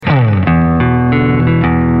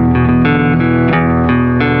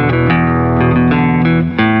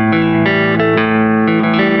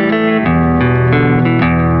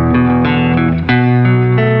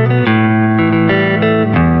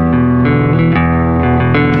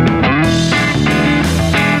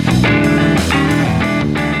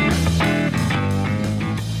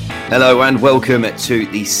Hello and welcome to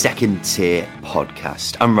the Second Tier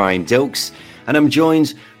Podcast. I'm Ryan Dilks and I'm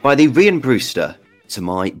joined by the Ryan Brewster to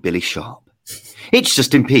my Billy Sharp. It's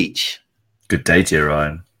Justin Peach. Good day to you,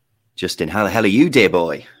 Ryan. Justin, how the hell are you, dear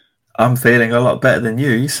boy? I'm feeling a lot better than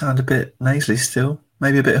you. You sound a bit nasally still.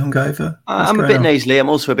 Maybe a bit hungover. I'm a bit nasally. I'm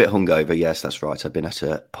also a bit hungover. Yes, that's right. I've been at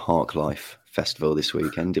a Park Life Festival this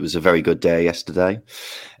weekend. It was a very good day yesterday.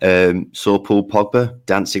 Saw Paul Pogba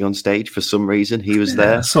dancing on stage for some reason. He was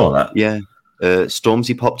there. I saw that. Yeah.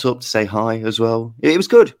 Stormzy popped up to say hi as well. It was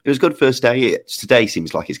good. It was good first day. Today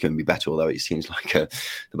seems like it's going to be better, although it seems like the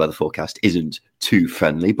weather forecast isn't too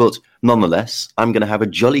friendly. But nonetheless, I'm going to have a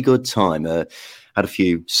jolly good time. Had a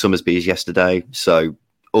few Summersbees yesterday, so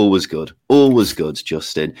all was good. All was good,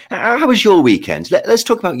 Justin. How was your weekend? Let's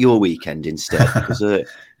talk about your weekend instead, because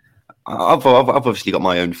I've obviously got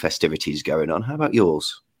my own festivities going on. How about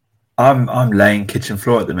yours? I'm laying kitchen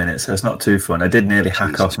floor at the minute, so it's not too fun. I did nearly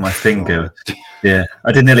hack off my finger. Yeah,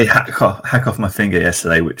 I did nearly hack off my finger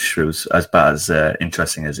yesterday, which was as bad as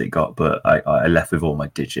interesting as it got. But I left with all my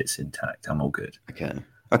digits intact. I'm all good.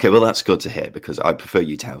 Okay, well, that's good to hear, because I prefer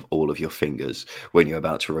you to have all of your fingers when you're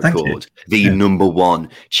about to record the number one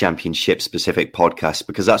championship-specific podcast,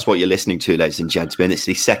 because that's what you're listening to, ladies and gentlemen. It's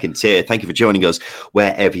the Second Tier. Thank you for joining us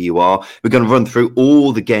wherever you are. We're going to run through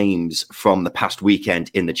all the games from the past weekend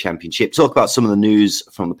in the championship, talk about some of the news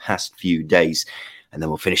from the past few days, and then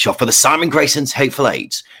we'll finish off with the Simon Grayson's Hateful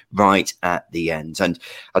Eight right at the end. And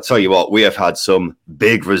I'll tell you what, we have had some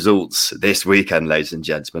big results this weekend, ladies and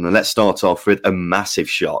gentlemen. And let's start off with a massive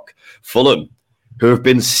shock. Fulham, who have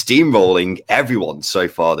been steamrolling everyone so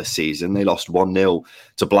far this season. They lost 1-0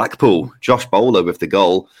 to Blackpool. Josh Bowler with the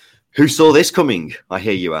goal. Who saw this coming, I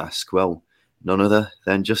hear you ask? Well, none other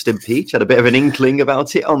than Justin Peach. Had a bit of an inkling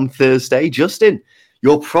about it on Thursday. Justin,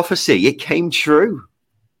 your prophecy, it came true.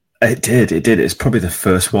 It did. It's probably the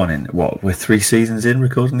first one in, we're 3 seasons in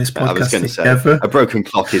recording this podcast. I was going to say, ever. A broken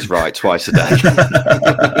clock is right twice a day.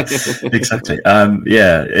 Exactly.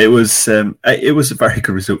 It was a very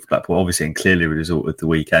good result for Blackpool, obviously, and clearly a result of the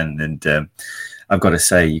weekend. And I've got to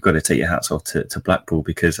say, you've got to take your hats off to Blackpool,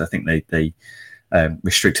 because I think they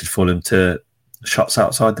restricted Fulham to shots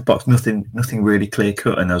outside the box. Nothing really clear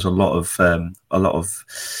cut, and there was a lot of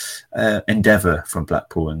endeavour from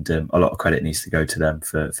Blackpool, and a lot of credit needs to go to them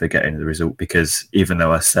for getting the result, because even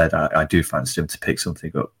though I said I do fancy them to pick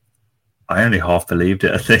something up, I only half believed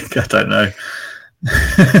it. I don't know.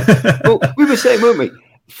 Well, we were saying, weren't we?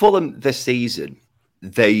 Fulham this season,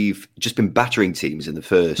 they've just been battering teams in the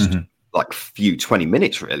first few 20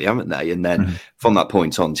 minutes, really, haven't they? And then from that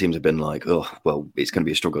point on, teams have been like, oh, well, it's going to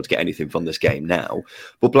be a struggle to get anything from this game now.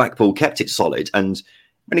 But Blackpool kept it solid, and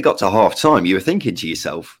when it got to half time, you were thinking to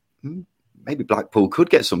yourself, maybe Blackpool could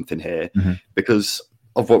get something here, because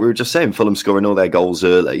of what we were just saying. Fulham scoring all their goals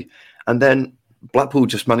early, and then Blackpool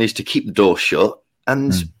just managed to keep the door shut,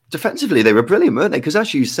 and defensively they were brilliant, weren't they? Because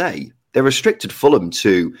as you say, they restricted Fulham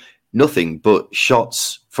to nothing but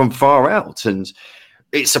shots from far out, and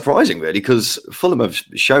it's surprising, really, because Fulham have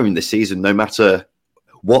shown this season, no matter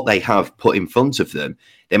what they have put in front of them,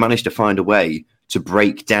 they managed to find a way to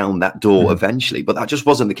break down that door eventually. But that just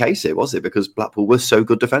wasn't the case here, was it? Because Blackpool was so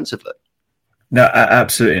good defensively. No,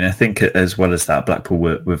 absolutely. And I think as well as that, Blackpool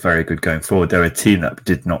were very good going forward. They're a team that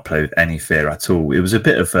did not play with any fear at all. It was a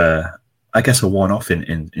bit of a one-off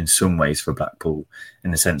in some ways for Blackpool,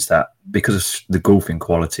 in the sense that because of the golfing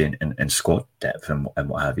quality and squad depth and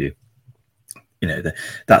what have you,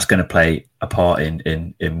 that's going to play a part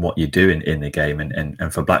in what you do in the game.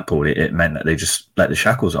 And for Blackpool, it meant that they just let the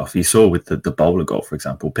shackles off. You saw with the Bowler goal, for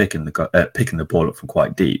example, picking the ball up from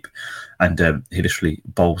quite deep, and he literally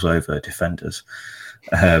bowls over defenders.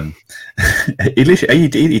 He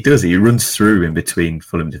does. He runs through in between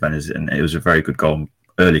Fulham defenders, and it was a very good goal.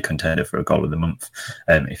 Early contender for a goal of the month,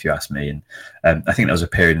 if you ask me. And I think there was a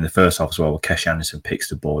period in the first half as well where Kesh Anderson picks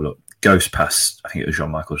the ball up, goes past, I think it was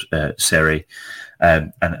Jean-Michael Seri,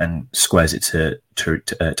 and squares it to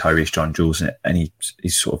Tyrese John Jules, and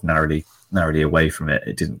he's sort of narrowly away from it.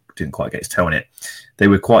 It didn't quite get his toe in it. They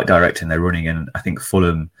were quite direct in their running, and I think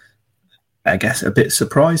Fulham, I guess, a bit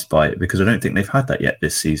surprised by it, because I don't think they've had that yet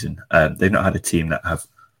this season. They've not had a team that have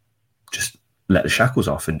just let the shackles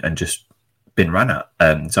off and just been ran at.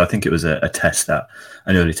 So I think it was an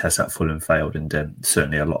early test that Fulham failed, and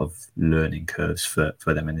certainly a lot of learning curves for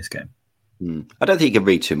them in this game. I don't think you can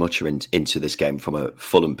read too much into this game from a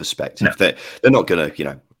Fulham perspective. No. They're not going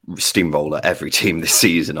to, steamroller every team this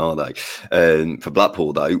season, are they? For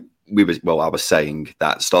Blackpool, though, I was saying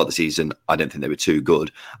that start of the season, I don't think they were too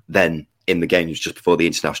good. Then in the games just before the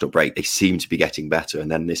international break, they seemed to be getting better.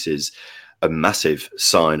 And then this is a massive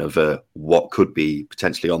sign of what could be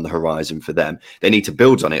potentially on the horizon for them. They need to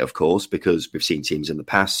build on it, of course, because we've seen teams in the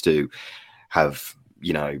past who have,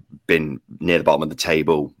 been near the bottom of the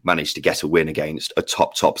table, managed to get a win against a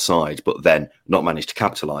top side, but then not managed to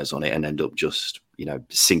capitalise on it and end up just,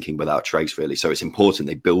 sinking without trace, really. So it's important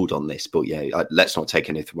they build on this. But yeah, let's not take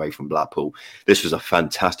anything away from Blackpool. This was a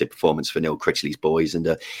fantastic performance for Neil Critchley's boys,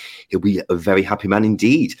 and he'll be a very happy man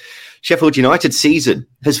indeed. Sheffield United's season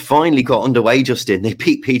has finally got underway, Justin. They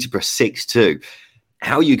beat Peterborough 6-2.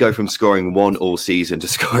 How you go from scoring 1 all season to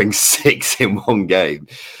scoring 6 in one game,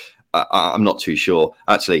 I'm not too sure.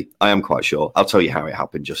 Actually, I am quite sure. I'll tell you how it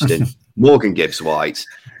happened, Justin. Morgan Gibbs-White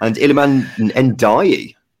and Iliman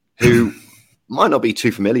Ndiaye, who might not be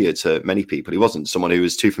too familiar to many people. He wasn't someone who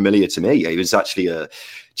was too familiar to me. He was actually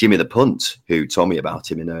Jimmy the Punt who told me about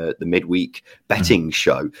him in the midweek betting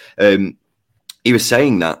show. He was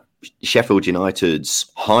saying that Sheffield United's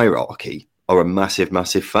hierarchy are a massive,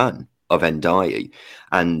 massive fan of Ndiaye,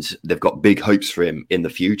 and they've got big hopes for him in the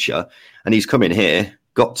future. And he's come in here,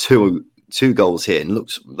 got two goals here, and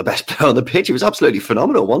looked the best player on the pitch. He was absolutely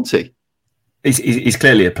phenomenal, wasn't he? He's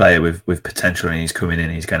clearly a player with potential, and he's coming in.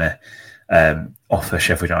 He's going to offer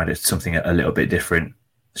Sheffield United something a little bit different.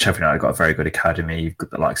 Sheffield United got a very good academy. You've got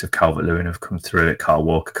the likes of Calvert-Lewin have come through it, Kyle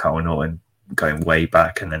Walker, Carl Norton, going way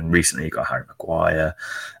back, and then recently you got Harry Maguire.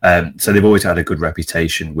 So they've always had a good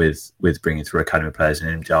reputation with bringing through academy players,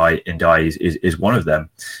 and Ndiaye is one of them.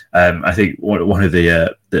 I think one of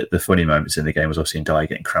the funny moments in the game was obviously Ndiaye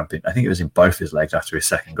getting cramping. I think it was in both his legs after his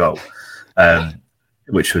second goal,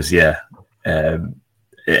 which was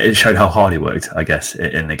it showed how hard he worked, I guess,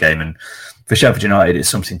 in the game. And for Sheffield United, it's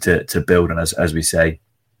something to build on. As we say,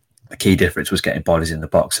 the key difference was getting bodies in the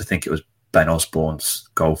box. I think it was Ben Osborne's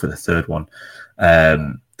goal for the third one.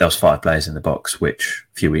 There was 5 players in the box, which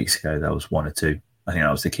a few weeks ago there was 1 or 2. I think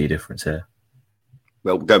that was the key difference here.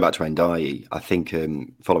 Well, going back to Ndiaye, I think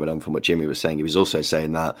following on from what Jimmy was saying, he was also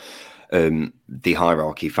saying that the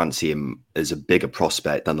hierarchy fancy him as a bigger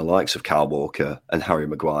prospect than the likes of Kyle Walker and Harry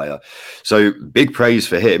Maguire. So big praise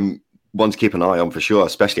for him. One to keep an eye on for sure,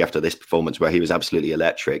 especially after this performance where he was absolutely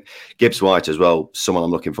electric. Gibbs-White as well, someone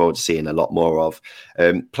I'm looking forward to seeing a lot more of.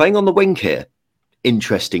 Playing on the wing here,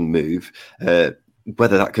 interesting move.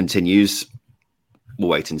 Whether that continues, we'll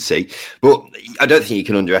wait and see. But I don't think you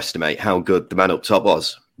can underestimate how good the man up top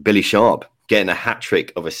was. Billy Sharp getting a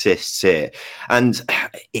hat-trick of assists here. And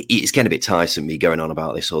it's getting a bit tiresome, me going on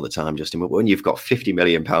about this all the time, Justin. But when you've got £50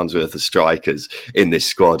 million worth of strikers in this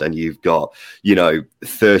squad, and you've got,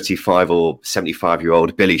 35 or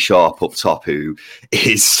 75-year-old Billy Sharp up top, who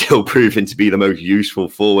is still proving to be the most useful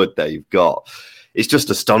forward they've got, it's just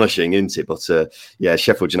astonishing, isn't it? But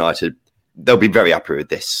Sheffield United, they'll be very happy with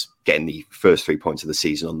this, getting the first 3 points of the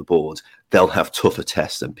season on the board. They'll have tougher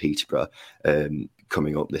tests than Peterborough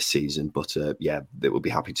coming up this season. But they will be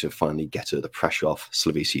happy to finally get the pressure off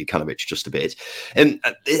Slavisa Jokanovic just a bit. And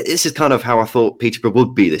this is kind of how I thought Peterborough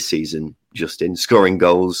would be this season, Justin, scoring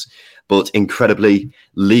goals, but incredibly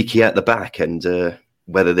leaky at the back. And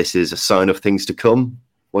whether this is a sign of things to come,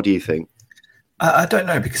 what do you think? I don't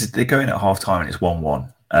know, because they're going at half-time and it's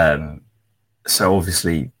 1-1. So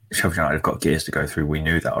obviously Sheffield United have got gears to go through. We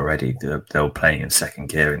knew that already. They were playing in second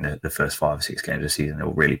gear in the first 5 or 6 games of the season. They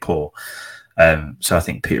were really poor. So I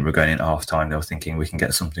think Peterborough going into half-time, they were thinking we can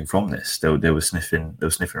get something from this. They were sniffing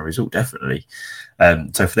a result, definitely.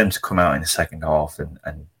 So for them to come out in the second half and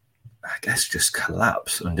I guess just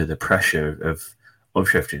collapse under the pressure of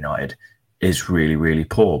Sheffield United is really, really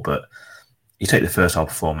poor. But you take the first half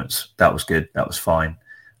performance, that was good, that was fine.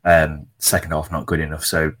 Second half, not good enough.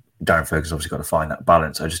 So Darren Ferguson's obviously got to find that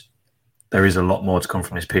balance. There is a lot more to come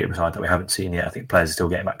from this Peterborough side that we haven't seen yet. I think players are still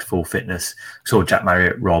getting back to full fitness. Saw Jack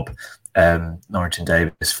Marriott rob Norrington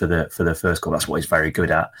Davis for the first goal. That's what he's very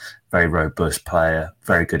good at. Very robust player,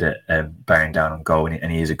 very good at bearing down on goal,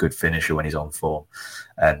 and he is a good finisher when he's on form.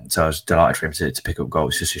 So I was delighted for him to pick up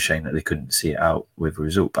goals. It's just a shame that they couldn't see it out with a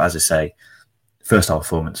result. But as I say, first half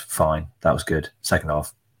performance, fine. That was good. Second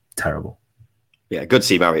half, terrible. Yeah, good to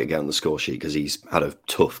see Marriott get on the score sheet, because he's had a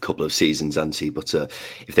tough couple of seasons, hasn't he? But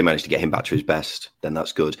if they manage to get him back to his best, then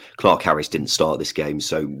that's good. Clark Harris didn't start this game,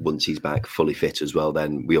 so once he's back fully fit as well,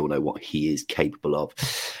 then we all know what he is capable of.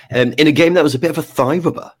 In a game that was a bit of a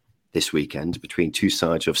thigh-rubber this weekend between two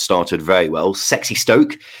sides who have started very well, Sexy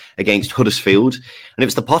Stoke against Huddersfield, and it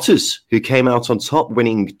was the Potters who came out on top,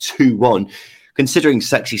 winning 2-1. Considering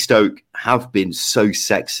Sexy Stoke have been so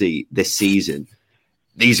sexy this season,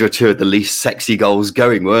 these were two of the least sexy goals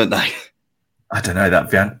going, weren't they? I don't know,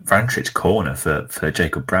 that Vantrich corner for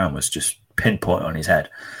Jacob Brown was just pinpoint on his head.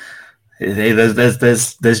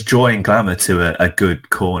 There's joy and glamour to a good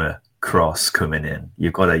corner cross coming in.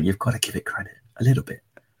 You've got to give it credit a little bit.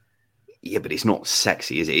 Yeah, but it's not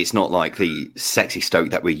sexy, is it? It's not like the sexy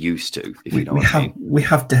Stoke that we're used to, if you know what I mean. We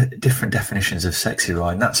have different definitions of sexy,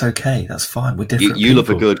 Ryan. That's okay. That's fine. We're different You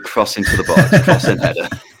love a good cross into the box, cross and header.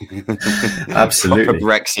 Absolutely. Proper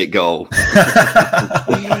Brexit goal. I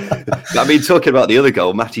mean, talking about the other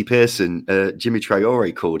goal, Matty Pearson, Jimmy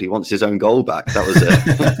Traore called. He wants his own goal back. That was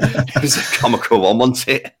it was a comical one, wasn't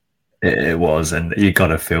it? It was, and you got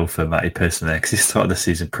to feel for Matty Pearson there because he started the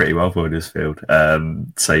season pretty well for Huddersfield.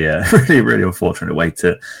 So yeah, really, really unfortunate way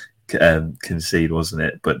to concede, wasn't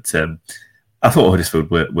it? But I thought Huddersfield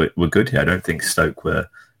were good here. I don't think Stoke were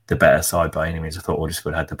the better side by any means. I thought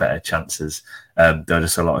Huddersfield had the better chances. There were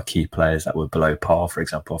just a lot of key players that were below par. For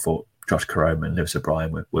example, I thought Josh Caroma and Lewis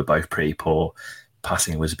O'Brien were both pretty poor.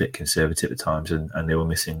 Passing was a bit conservative at times, and they were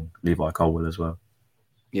missing Levi Colwill as well.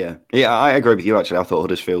 Yeah, I agree with you, actually. I thought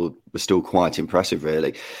Huddersfield was still quite impressive,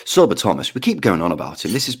 really. Sorba Thomas, we keep going on about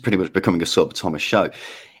him. This is pretty much becoming a Sorba Thomas show.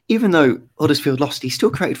 Even though Huddersfield lost, he still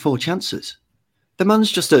created 4 chances. The man's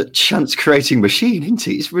just a chance-creating machine, isn't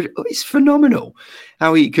he? It's phenomenal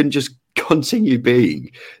how he can just continue being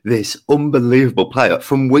this unbelievable player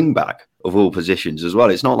from wing-back of all positions as well.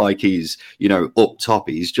 It's not like he's, up top.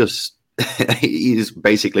 He's just... he's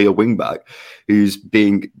basically a wing-back who's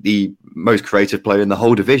being the most creative player in the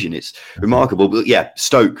whole division. It's remarkable. But yeah,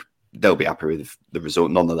 Stoke, they'll be happy with the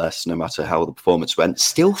result nonetheless, no matter how the performance went.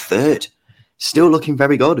 Still third. Still looking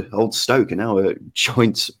very good. Old Stoke are now a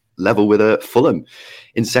joint level with Fulham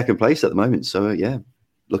in second place at the moment. So yeah,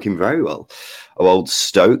 looking very well. Old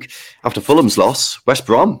Stoke. After Fulham's loss, West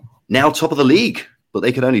Brom, now top of the league, but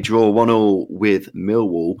they could only draw 1-1 with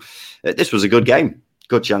Millwall. This was a good game.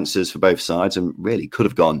 Good chances for both sides and really could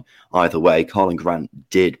have gone either way. Colin Grant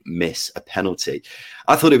did miss a penalty.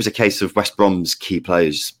 I thought it was a case of West Brom's key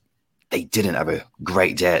players. They didn't have a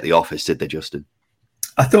great day at the office, did they, Justin?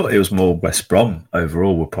 I thought it was more West Brom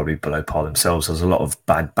overall were probably below par themselves. There's a lot of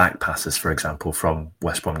bad back passes, for example, from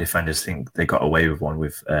West Brom defenders. I think they got away with one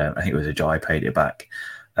with, I think it was Ajayi paid it back.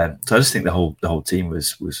 So I just think the whole team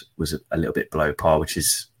was a little bit below par, which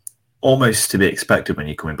is almost to be expected when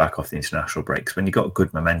you're coming back off the international breaks. When you've got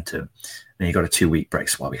good momentum and you've got a 2-week break,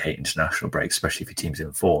 so why we hate international breaks, especially if your team's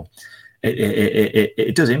in form,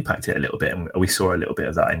 it does impact it a little bit. And we saw a little bit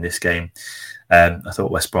of that in this game. I thought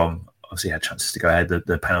West Brom obviously had chances to go ahead.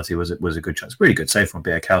 The penalty was a good chance. Really good save from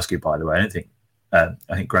Biakowski, by the way. I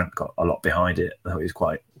think Grant got a lot behind it. I thought it was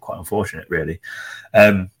quite unfortunate, really.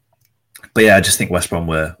 But yeah, I just think West Brom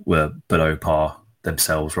were below par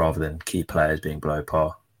themselves rather than key players being below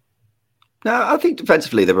par. No, I think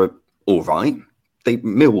defensively they were all right.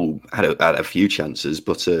 Millwall had a few chances,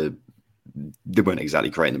 but they weren't exactly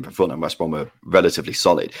great in the front, and West Brom were relatively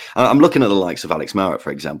solid. I'm looking at the likes of Alex Mowat,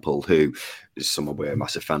 for example, who is someone we're a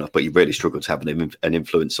massive fan of, but he really struggled to have an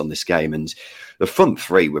influence on this game. And the front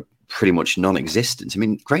three were pretty much non-existent. I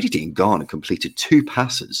mean, Grady Dean Garner completed 2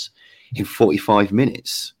 passes in 45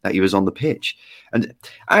 minutes that he was on the pitch. And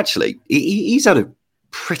actually, he's had a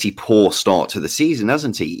pretty poor start to the season,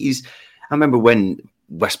 hasn't he? I remember when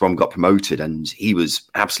West Brom got promoted and he was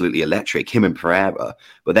absolutely electric, him and Pereira.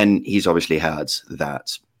 But then he's obviously had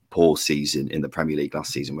that poor season in the Premier League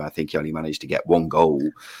last season where I think he only managed to get 1 goal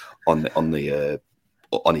on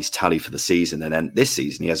his tally for the season. And then this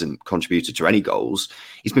season, he hasn't contributed to any goals.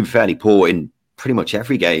 He's been fairly poor in pretty much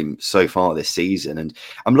every game so far this season. And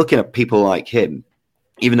I'm looking at people like him,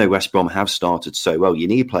 even though West Brom have started so well, you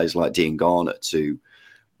need players like Dean Garner to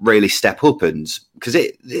really step up, and because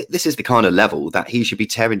this is the kind of level that he should be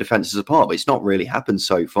tearing defences apart, but it's not really happened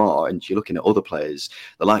so far. And you're looking at other players,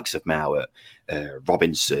 the likes of Mowat,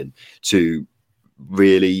 Robinson, to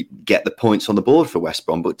really get the points on the board for West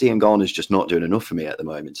Brom. But Dean Garner's just not doing enough for me at the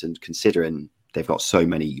moment. And considering they've got so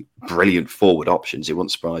many brilliant forward options, it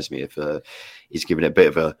wouldn't surprise me if he's given it a bit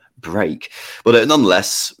of a break. But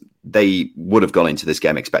nonetheless, they would have gone into this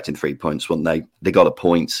game expecting 3 points, wouldn't they? They got a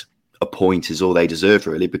point. A point is all they deserve,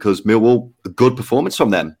 really, because Millwall, a good performance from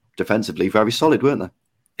them defensively, very solid, weren't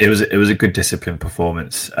they? It was a good disciplined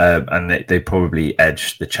performance, and they probably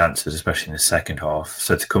edged the chances, especially in the second half.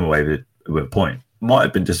 So to come away with a point might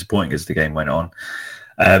have been disappointing as the game went on,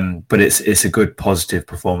 but it's a good positive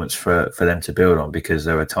performance for them to build on, because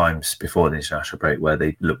there were times before the international break where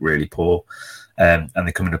they looked really poor. And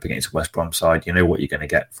they're coming up against a West Brom side. You know what you're going to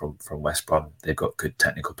get from West Brom. They've got good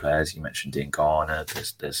technical players. You mentioned Dean Garner.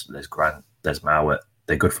 There's Grant. There's Mowat.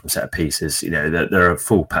 They're good from set pieces. You know, they're a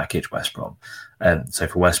full package, West Brom. So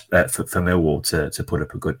for Millwall to put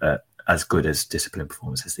up a good as good as disciplined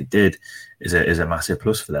performance as they did is a massive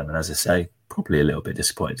plus for them. And as I say, probably a little bit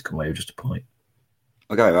disappointed to come away with just a point.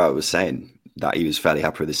 Okay, I was saying that he was fairly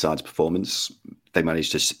happy with his side's performance. They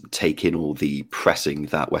managed to take in all the pressing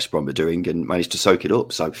that West Brom were doing and managed to soak it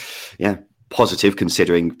up. So, yeah, positive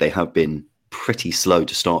considering they have been pretty slow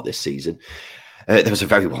to start this season. There was a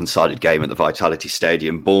very one-sided game at the Vitality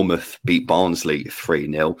Stadium. Bournemouth beat Barnsley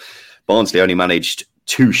 3-0. Barnsley only managed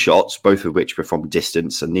 2 shots, both of which were from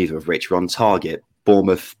distance and neither of which were on target.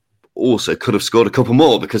 Bournemouth also could have scored a couple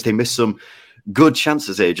more because they missed some good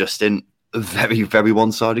chances here, Justin. A very, very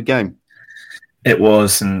one-sided game. It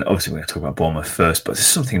was, and obviously we're going to talk about Bournemouth first, but there's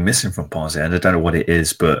something missing from Barnsley, and I don't know what it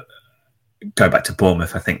is, but go back to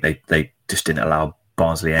Bournemouth, I think they just didn't allow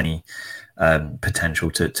Barnsley any potential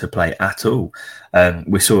to play at all.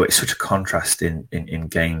 We saw it's such a contrast in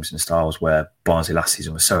games and styles where Barnsley last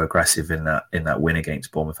season was so aggressive in that win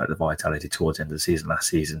against Bournemouth at the Vitality towards the end of the season last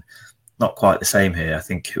season. Not quite the same here. I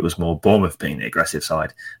think it was more Bournemouth being the aggressive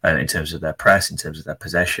side in terms of their press, in terms of their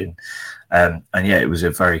possession. And yeah, it was a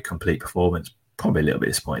very complete performance. Probably a little bit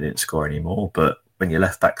disappointed they didn't score anymore, but when your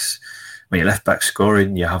left back's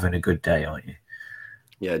scoring, you're having a good day, aren't you?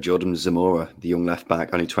 Yeah, Jordan Zamora, the young left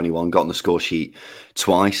back, only 21, got on the score sheet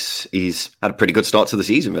twice. He's had a pretty good start to the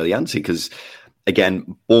season, really, hasn't he? Because,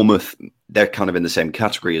 again, Bournemouth, they're kind of in the same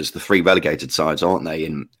category as the 3 relegated sides, aren't they?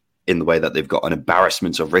 In the way that they've got an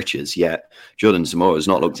embarrassment of riches. Yet Jordan Zamora has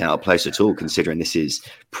not looked out of place at all, considering this is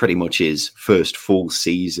pretty much his first full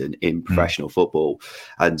season in professional football.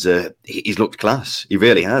 And he's looked class. He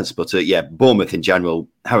really has. But yeah, Bournemouth in general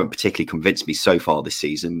haven't particularly convinced me so far this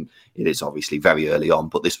season. It is obviously very early on,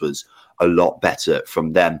 but this was a lot better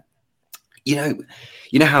from them. You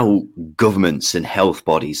know how governments and health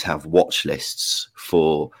bodies have watch lists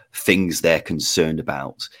for things they're concerned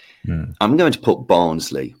about? I'm going to put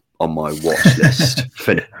Barnsley on my watch list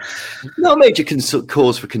for not a major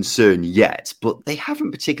cause for concern yet, but they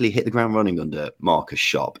haven't particularly hit the ground running under Marcus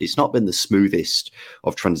Sharp. It's not been the smoothest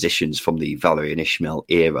of transitions from the Valerian Ismail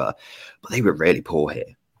era, but they were really poor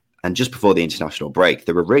here. And just before the international break,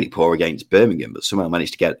 they were really poor against Birmingham, but somehow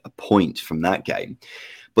managed to get a point from that game.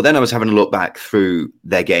 But then I was having a look back through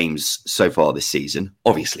their games so far this season.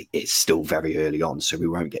 Obviously, it's still very early on, so we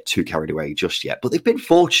won't get too carried away just yet. But they've been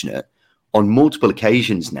fortunate on multiple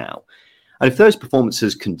occasions now. And if those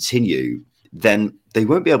performances continue, then they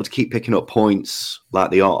won't be able to keep picking up points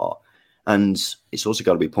like they are. And it's also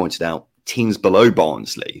got to be pointed out, teams below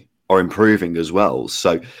Barnsley are improving as well.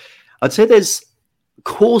 So I'd say there's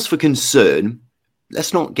cause for concern.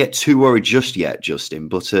 Let's not get too worried just yet, Justin.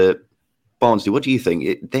 But Barnsley, what do you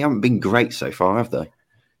think? They haven't been great so far, have they?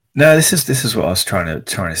 No, this is what I was trying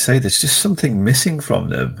to say. There's just something missing from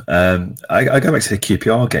them. I go back to the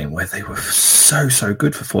QPR game where they were so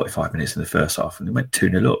good for 45 minutes in the first half, and they went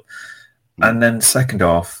 2-0 up, and then second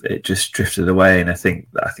half it just drifted away. And I think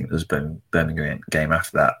there's been Birmingham game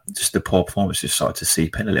after that. Just the poor performance just started to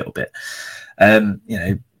seep in a little bit.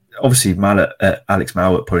 Obviously Alex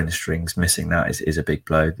Malwart pulling the strings, missing that is a big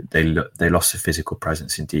blow. They lost the physical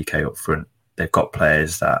presence in DK up front. They've got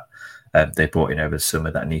players that they brought in over the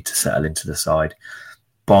summer that need to settle into the side.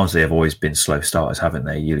 Barnsley have always been slow starters, haven't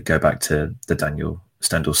they? You go back to the Daniel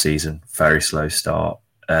Stendhal season, very slow start.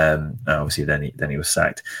 And obviously then he was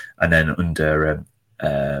sacked. And then under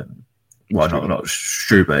not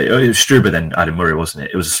Struber. It was Struber, then Adam Murray, wasn't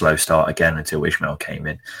it? It was a slow start again until Ishmael came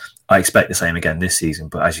in. I expect the same again this season,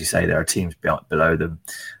 but as you say, there are teams below them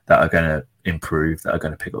that are going to improve, that are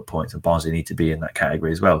going to pick up points, and Barnsley need to be in that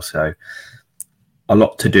category as well. So a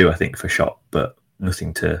lot to do, I think, for Shop, but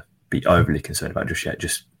nothing to be overly concerned about just yet.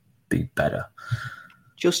 Just be better.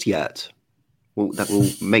 Just yet. Well, that will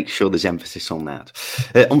make sure there's emphasis on that.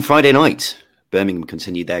 On Friday night, Birmingham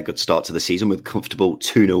continued their good start to the season with a comfortable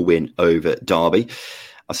 2-0 win over Derby.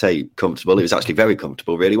 I say comfortable. It was actually very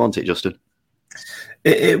comfortable, really, wasn't it, Justin?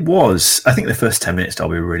 It was. I think the first 10 minutes,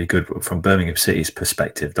 Derby were really good. But from Birmingham City's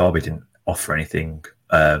perspective, Derby didn't offer anything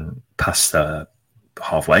past the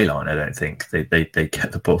halfway line. I don't think they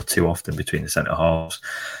kept the ball too often between the centre halves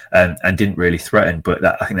and didn't really threaten. But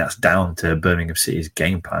I think that's down to Birmingham City's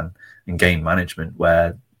game plan and game management,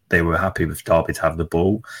 where they were happy with Derby to have the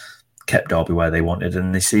ball, kept Derby where they wanted,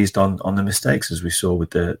 and they seized on the mistakes, as we saw with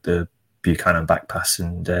the Buchanan back pass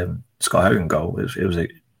and Scott Hogan goal. It was a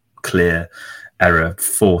clear error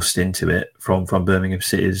forced into it from Birmingham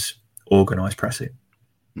City's organised pressing.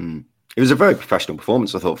 It was a very professional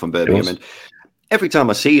performance, I thought, from Birmingham. And every time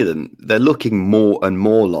I see them, they're looking more and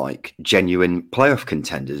more like genuine playoff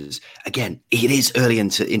contenders. Again, it is early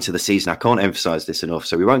into the season. I can't emphasise this enough,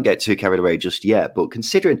 so we won't get too carried away just yet. But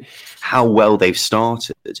considering how well they've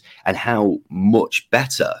started and how much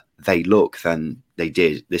better they look than they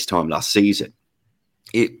did this time last season,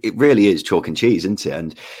 It really is chalk and cheese, isn't it?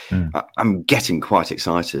 And I'm getting quite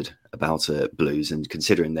excited about Blues, and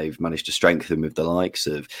considering they've managed to strengthen with the likes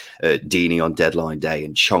of Deeney on deadline day,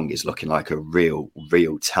 and Chong is looking like a real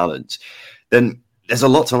talent, then there's a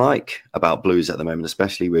lot to like about Blues at the moment,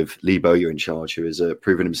 especially with Lee Bowyer in charge, who has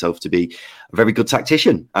proven himself to be a very good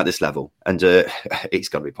tactician at this level. And it's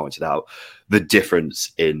got to be pointed out, the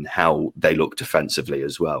difference in how they look defensively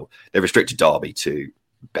as well. They restricted Derby to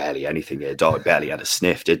barely anything here. Derby barely had a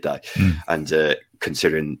sniff, did they? And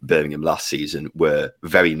considering Birmingham last season were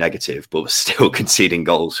very negative, but were still conceding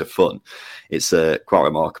goals for fun, it's quite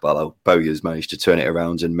remarkable how Bowyer's managed to turn it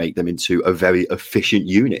around and make them into a very efficient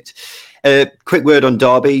unit. Quick word on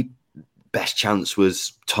Derby. Best chance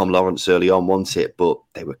was Tom Lawrence early on, wasn't it? But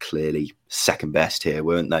they were clearly second best here,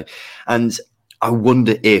 weren't they? And I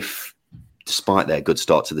wonder if, despite their good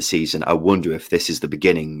start to the season, I wonder if this is the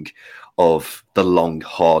beginning of the long,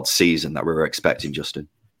 hard season that we were expecting, Justin.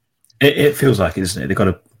 It feels like it, doesn't it? They've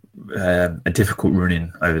got a difficult run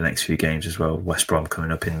in over the next few games as well. West Brom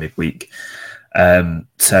coming up in midweek.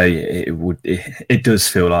 So it does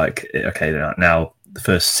feel like, okay, now the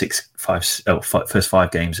first first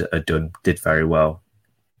five games that are done did very well.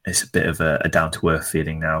 It's a bit of a down-to-earth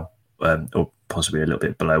feeling now, or possibly a little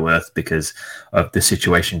bit below earth because of the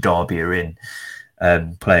situation Derby are in.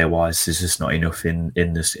 Player-wise, there's just not enough in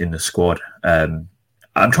the squad. I'm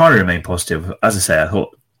trying to remain positive. As I say, I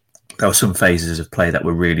thought there were some phases of play that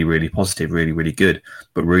were really, really positive, really, really good.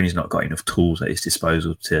 But Rooney's not got enough tools at his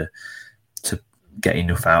disposal to get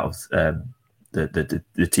enough out of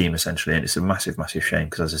the team, essentially. And it's a massive, massive shame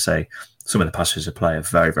because, as I say, some of the passages of play are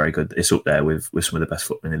very, very good. It's up there with some of the best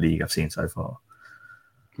football in the league I've seen so far.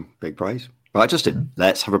 Big praise. Right, Justin,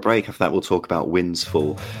 let's have a break. After that, we'll talk about wins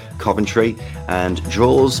for Coventry and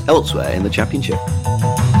draws elsewhere in the Championship.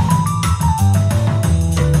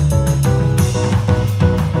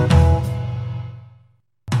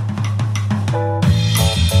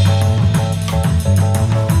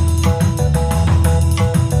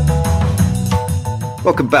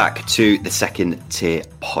 Welcome back to the Second Tier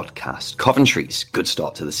Podcast. Coventry's good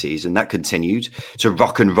start to the season. That continued to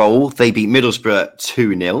rock and roll. They beat Middlesbrough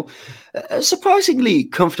 2-0. A surprisingly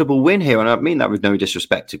comfortable win here, and I mean that with no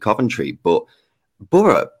disrespect to Coventry, but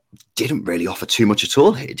Borough didn't really offer too much at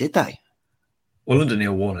all here, did they? Well, under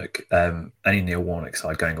Neil Warnock, any Neil Warnock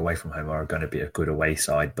side going away from home are going to be a good away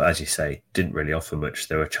side, but as you say, didn't really offer much.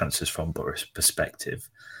 There were chances from Borough's perspective,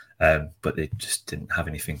 but they just didn't have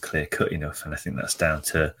anything clear-cut enough, and I think that's down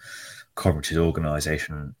to Coventry's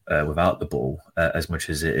organisation without the ball, as much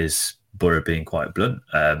as it is Borough being quite blunt.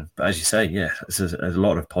 But as you say, yeah, there's a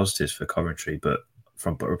lot of positives for Coventry, but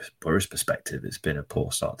from Borough's perspective, it's been a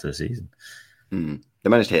poor start to the season. They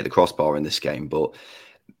managed to hit the crossbar in this game, but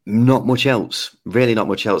not much else. Really not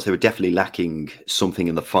much else. They were definitely lacking something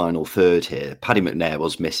in the final third here. Paddy McNair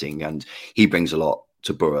was missing, and he brings a lot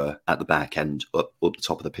to Borough at the back end, up the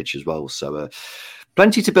top of the pitch as well. So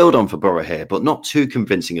plenty to build on for Borough here, but not too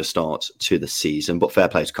convincing a start to the season. But fair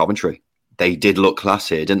play to Coventry. They did look class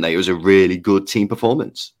here, didn't they? It was a really good team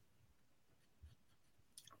performance.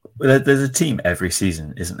 Well, there's a team every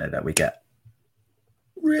season, isn't there, that we get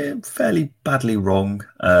fairly badly wrong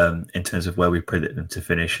in terms of where we predict them to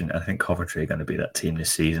finish. And I think Coventry are going to be that team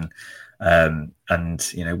this season. And,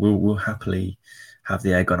 you know, we'll happily have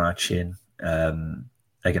the egg on our chin,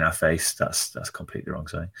 egg in our face. That's completely wrong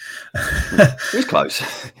saying. It's close.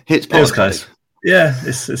 It was close. Yeah,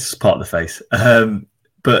 it's part of the face.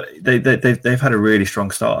 But they've had a really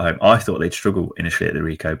strong start at home. I thought they'd struggle initially at the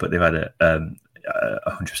Rico, but they've had a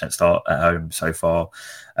 100% start at home so far.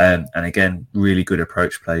 And again, really good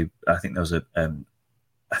approach play. I think there was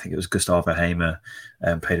I think it was Gustavo Hamer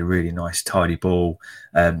played a really nice tidy ball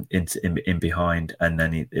in behind, and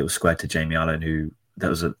then it was squared to Jamie Allen, who that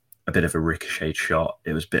was a bit of a ricocheted shot.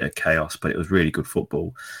 It was a bit of chaos, but it was really good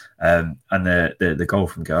football. And the goal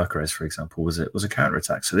from Gyökeres, for example, was a counter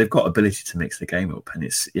attack. So they've got ability to mix the game up, and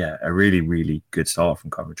it's a really, really good start from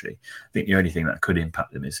Coventry. I think the only thing that could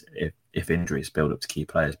impact them is if injuries build up to key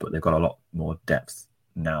players, but they've got a lot more depth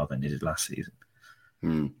now than they did last season.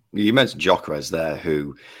 You mentioned Gyökeres there,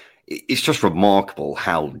 who it's just remarkable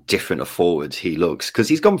how different a forward he looks, because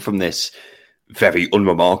he's gone from this very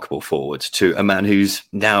unremarkable forward to a man who's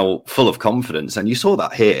now full of confidence. And you saw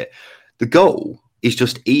that here. The goal is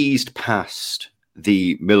just eased past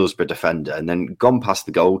the Middlesbrough defender and then gone past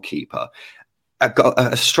the goalkeeper.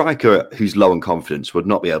 A striker who's low in confidence would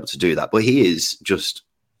not be able to do that, but he is just,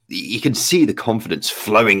 you can see the confidence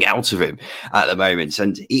flowing out of him at the moment.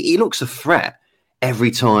 And he looks a threat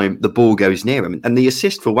every time the ball goes near him. And the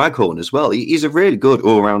assist for Waghorn as well. He's a really good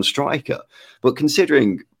all-round striker. But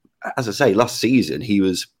considering as I say, last season he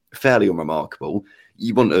was fairly unremarkable.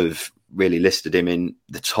 You wouldn't have really listed him in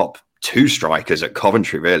the top 2 strikers at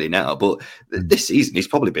Coventry really now, but this season he's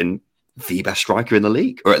probably been the best striker in the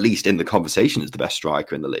league, or at least in the conversation as the best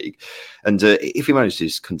striker in the league. And if he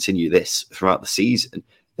manages to continue this throughout the season,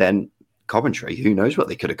 then Coventry, who knows what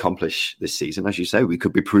they could accomplish this season. As you say, we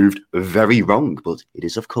could be proved very wrong, but it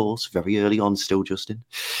is, of course, very early on still, Justin.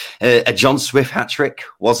 A John Swift hat-trick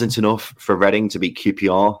wasn't enough for Reading to beat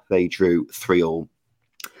QPR. They drew 3-3.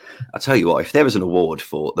 I'll tell you what, if there was an award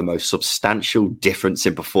for the most substantial difference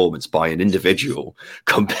in performance by an individual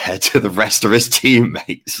compared to the rest of his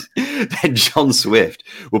teammates, then John Swift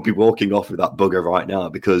would be walking off with that bugger right now,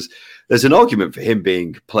 because there's an argument for him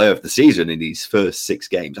being player of the season in these first 6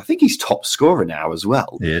 games. I think he's top scorer now as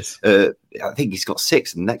well. Yes. I think he's got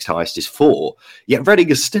 6 and the next highest is 4. Yet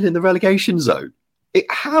Reading is still in the relegation zone.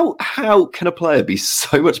 How can a player be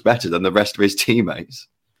so much better than the rest of his teammates?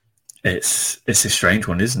 It's a strange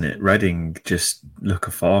one, isn't it? Reading just look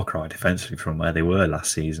a far cry defensively from where they were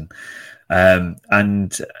last season.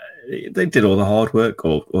 And they did all the hard work,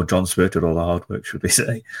 or John Swift did all the hard work, should we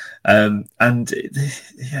say. It's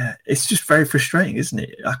just very frustrating, isn't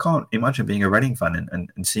it? I can't imagine being a Reading fan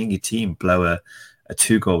and seeing your team blow a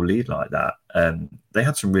 2-goal lead like that. They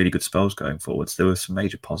had some really good spells going forwards. There were some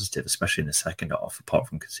major positives, especially in the second half, apart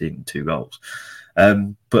from conceding 2 goals.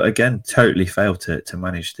 But again, totally failed to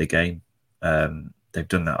manage the game. They've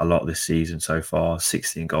done that a lot this season so far.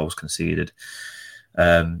 16 goals conceded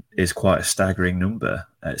is quite a staggering number.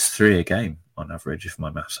 It's 3 a game on average, if my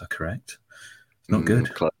maths are correct. It's not good.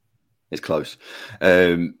 It's close.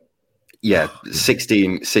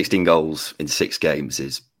 16 goals in 6 games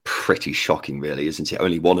is pretty shocking, really, isn't it?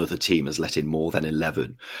 Only one other team has let in more than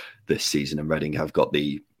 11 this season, and Reading have got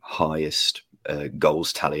the highest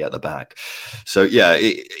goals tally at the back. So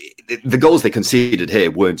the goals they conceded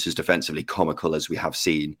here weren't as defensively comical as we have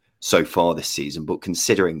seen so far this season, but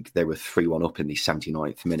considering they were 3-1 up in the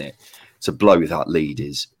 79th minute, to blow that lead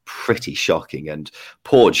is pretty shocking. And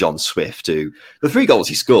poor John Swift, who the 3 goals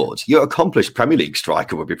he scored, your accomplished Premier League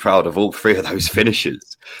striker would be proud of all 3 of those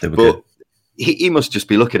finishes. But he must just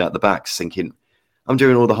be looking at the backs thinking, I'm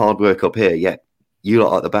doing all the hard work up here, yet you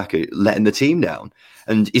lot at the back are letting the team down.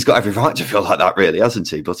 And he's got every right to feel like that, really, hasn't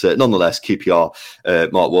he? But nonetheless,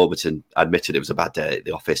 QPR, Mark Warburton admitted it was a bad day at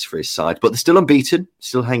the office for his side. But they're still unbeaten,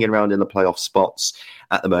 still hanging around in the playoff spots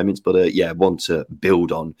at the moment. But one to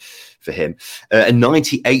build on for him. A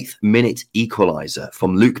 98th minute equaliser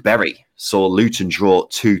from Luke Berry saw Luton draw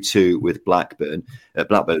 2-2 with Blackburn.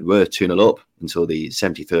 Blackburn were 2-0 up until the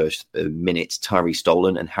 73rd minute. Tyree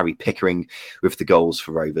Stolen and Harry Pickering with the goals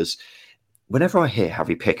for Rovers. Whenever I hear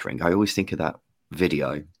Harry Pickering, I always think of that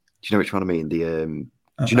video. Do you know which one I mean? Do you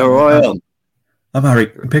know who I am? I'm Harry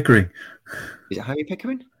Pickering. Is it Harry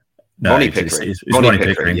Pickering? No, Ronnie Pickering. It's Ronnie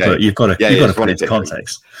Pickering, but you've got to put it into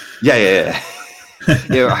context. Yeah.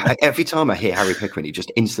 Every time I hear Harry Pickering, it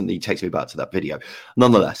just instantly takes me back to that video.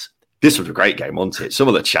 Nonetheless, this was a great game, wasn't it? Some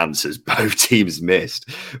of the chances both teams missed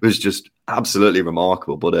was just absolutely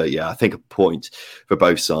remarkable. But I think a point for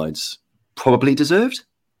both sides probably deserved.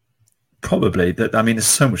 Probably. I mean, there's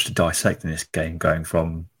so much to dissect in this game, going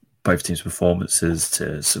from both teams' performances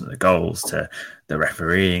to some of the goals to the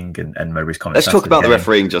refereeing and Mowbray's comments. Let's talk about the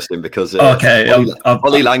refereeing, Justin, because okay,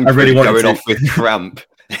 Ollie Langford really going off with cramp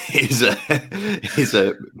is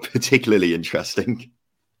particularly interesting.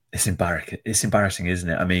 It's embarrassing, isn't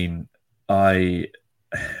it? I mean, I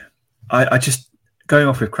just going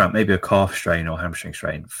off with cramp, maybe a calf strain or hamstring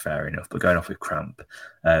strain, fair enough. But going off with cramp,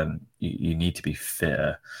 you need to be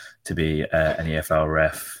fitter to be an EFL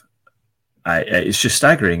ref. It's just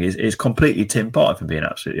staggering. It's completely Tim Pot, if I'm being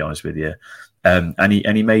absolutely honest with you. And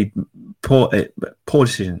he made poor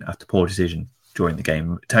decision after poor decision during the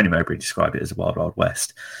game. Tony Mowbray described it as a wild, wild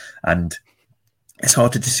west, and it's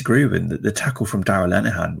hard to disagree with. The tackle from Darragh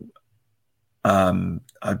Lenihan,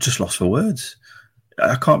 I just lost for words.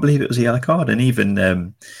 I can't believe it was a yellow card, and even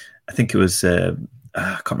I think it was I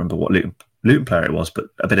can't remember what Luton player it was, but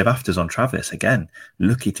a bit of afters on Travis again.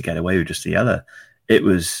 Lucky to get away with just a yellow. It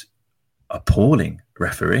was appalling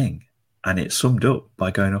refereeing, and it's summed up by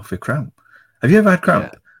going off with cramp. Have you ever had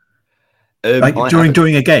cramp?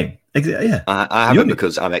 During a game? Yeah, I haven't,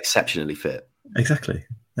 because I'm exceptionally fit. Exactly.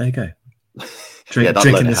 There you go.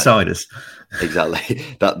 Drinking the ciders. Exactly.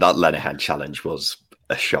 That Lenihan challenge was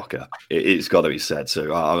a shocker. It's got to be said.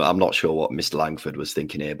 So I'm not sure what Mr. Langford was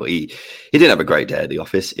thinking here, but he didn't have a great day at the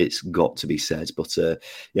office. It's got to be said. But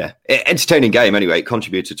entertaining game anyway. It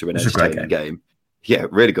contributed to an entertaining game. Yeah,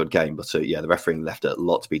 really good game. But the refereeing left a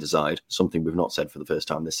lot to be desired. Something we've not said for the first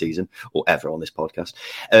time this season or ever on this podcast.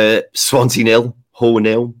 Swansea 0, Hull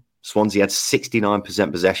 0. Swansea had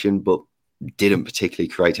 69% possession, but didn't particularly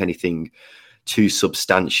create anything too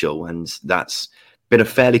substantial. And that's been a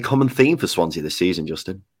fairly common theme for Swansea this season,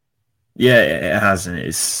 Justin. Yeah, it has, and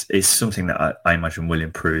it's something that I imagine will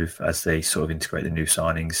improve as they sort of integrate the new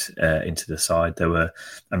signings into the side.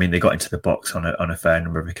 They got into the box on a fair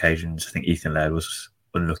number of occasions. I think Ethan Laird was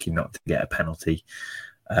unlucky not to get a penalty,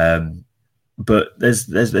 but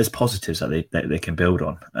there's positives that they can build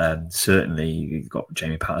on. Certainly, you've got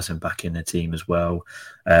Jamie Patterson back in the team as well.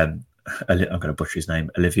 I'm going to butcher his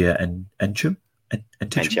name, Olivier Encham.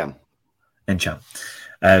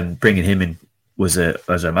 Bringing him in was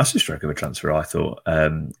a massive stroke of a transfer, I thought,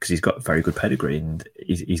 because he's got very good pedigree and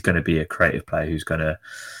he's going to be a creative player who's going to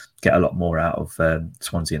get a lot more out of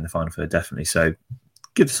Swansea in the final third, definitely. So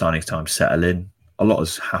give the signings time to settle in. A lot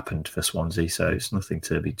has happened for Swansea, so it's nothing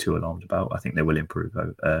to be too alarmed about. I think they will improve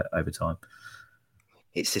over time.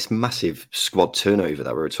 It's this massive squad turnover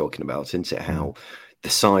that we were talking about, isn't it? How the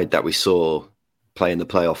side that we saw play in the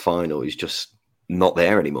playoff final is just not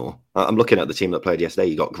there anymore. I'm looking at the team that played yesterday.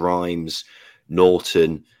 You got Grimes,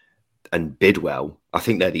 Norton and Bidwell. I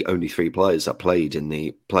think they're the only three players that played in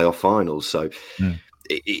the playoff finals. So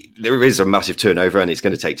there is a massive turnover, and it's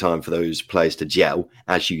going to take time for those players to gel.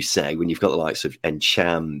 As you say, when you've got the likes of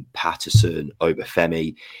Encham, Patterson,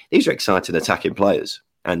 Obafemi, these are exciting attacking players.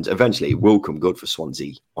 And eventually it will come good for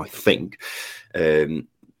Swansea, I think.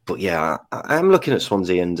 But yeah, I'm looking at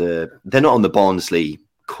Swansea, and they're not on the Barnsley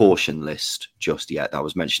caution list just yet that I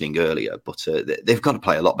was mentioning earlier, but they've got to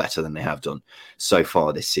play a lot better than they have done so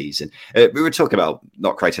far this season. We were talking about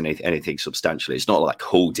not creating anything substantially. It's not like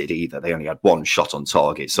Hull did either. They only had one shot on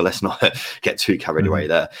target, so let's not get too carried away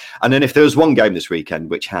there. And then if there was one game this weekend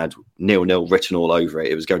which had 0-0 written all over it,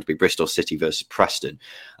 it was going to be Bristol City versus Preston,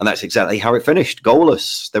 and that's exactly how it finished,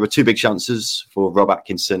 goalless. There were two big chances for Rob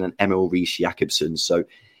Atkinson and Emil Rees-Jacobsen, so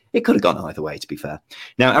it could have gone either way, to be fair.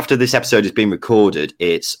 Now, after this episode has been recorded,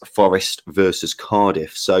 it's Forest versus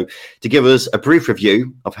Cardiff. So to give us a brief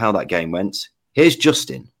review of how that game went, here's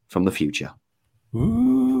Justin from the future.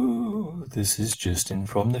 Ooh, this is Justin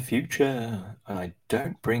from the future. And I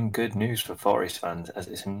don't bring good news for Forest fans, as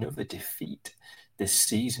it's another defeat this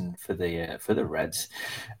season for the Reds.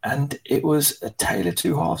 And it was a tale of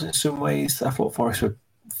two halves in some ways. I thought Forest were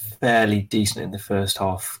fairly decent in the first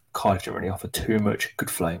half. Cardiff didn't really offer too much. Good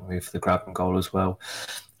flowing move for the grab and goal as well.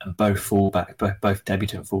 And both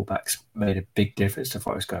debutant fullbacks made a big difference to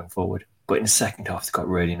Forest going forward. But in the second half, they got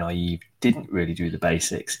really naive, didn't really do the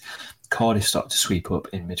basics. Cardiff started to sweep up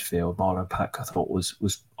in midfield. Marlon Pack, I thought, was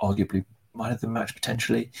arguably man of the match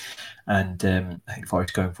potentially. And I think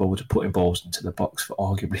Forest going forward are putting balls into the box for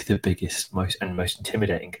arguably the biggest, most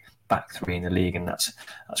intimidating back three in the league, and that's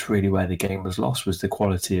really where the game was lost, was the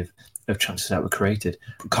quality of chances that were created.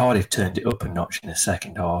 Cardiff turned it up a notch in the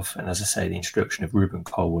second half, and as I say, the introduction of Ruben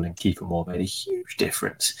Cole and Kiefer Moore made a huge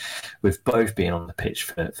difference, with both being on the pitch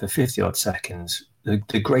for 50 odd seconds. The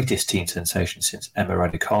greatest team sensation since Emma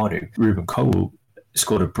Raducanu. Ruben Cole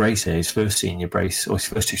scored a brace here, his first senior brace, or his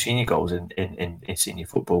first two senior goals in senior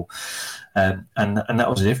football, and that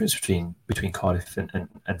was the difference between Cardiff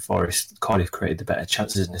and Forest. Cardiff created the better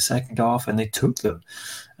chances in the second half, and they took them.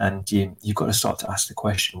 And you've got to start to ask the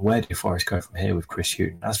question: where do Forest go from here with Chris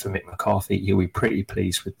Hughton? As for Mick McCarthy, he'll be pretty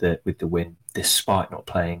pleased with the win, despite not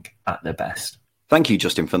playing at their best. Thank you,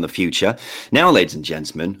 Justin from the future. Now, ladies and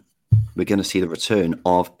gentlemen, we're going to see the return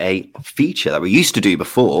of a feature that we used to do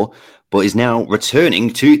before, but is now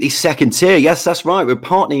returning to the second tier. Yes, that's right. We're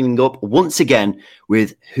partnering up once again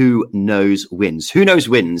with Who Knows Wins. Who Knows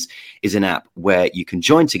Wins is an app where you can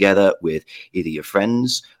join together with either your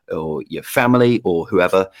friends or your family or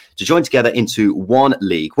whoever to join together into one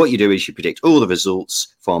league. What you do is you predict all the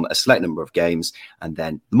results from a select number of games, and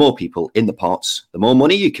then the more people in the pots, the more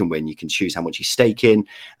money you can win. You can choose how much you stake in,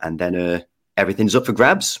 and then everything's up for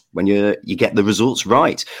grabs when you get the results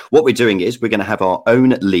right. What we're doing is we're going to have our own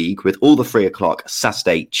league with all the 3 o'clock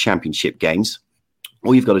Saturday championship games.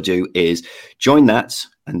 All you've got to do is join that,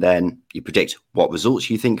 and then you predict what results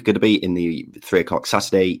you think are going to be in the 3 o'clock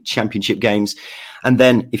Saturday championship games. And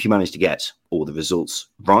then if you manage to get all the results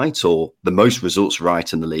right, or the most results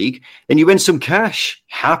right in the league, then you win some cash.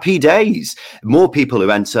 Happy days. More people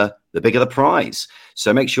who enter, the bigger the prize.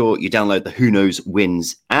 So make sure you download the Who Knows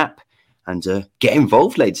Wins app and get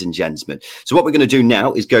involved, ladies and gentlemen. So what we're going to do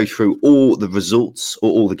now is go through all the results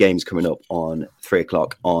or all the games coming up on 3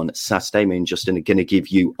 o'clock on Saturday. Me and Justin are going to give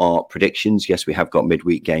you our predictions. Yes, we have got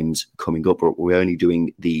midweek games coming up, but we're only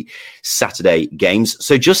doing the Saturday games.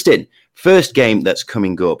 So Justin, first game that's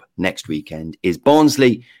coming up next weekend is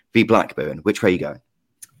Barnsley v Blackburn. Which way are you going?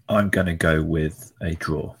 I'm going to go with a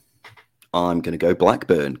draw. I'm going to go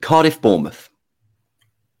Blackburn. Cardiff, Bournemouth.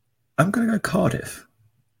 I'm going to go Cardiff.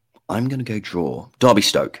 I'm going to go draw. Derby,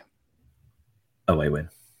 Stoke. Away win.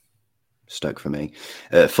 Stoke for me.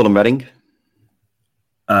 Fulham, Reading.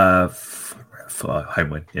 Home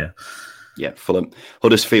win, yeah. Yeah, Fulham.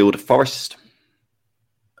 Huddersfield, Forest.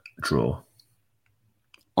 Draw.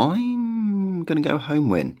 I'm going to go home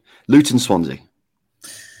win. Luton, Swansea.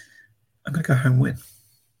 I'm going to go home win.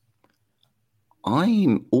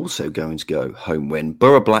 I'm also going to go home win.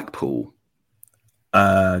 Borough, Blackpool.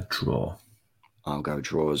 Draw. I'll go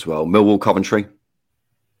draw as well. Millwall, Coventry.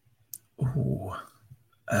 Ooh.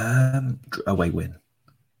 Away win.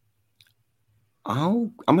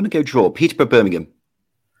 I'm going to go draw. Peterborough, Birmingham.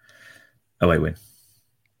 Away win.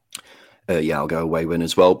 Yeah, I'll go away win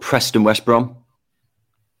as well. Preston, West Brom.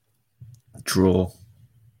 Draw.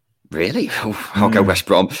 Really? I'll go West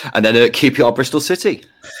Brom. And then QPR, Bristol City.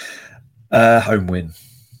 Home win.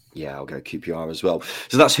 Yeah, I'll go QPR as well.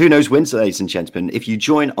 So that's Who Knows Wins, ladies and gentlemen. If you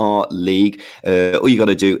join our league, all you got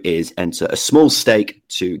to do is enter a small stake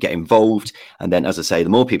to get involved. And then, as I say, the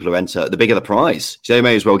more people who enter, the bigger the prize. So you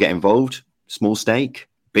may as well get involved. Small stake.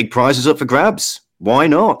 Big prizes up for grabs. Why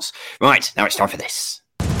not? Right, now it's time for this.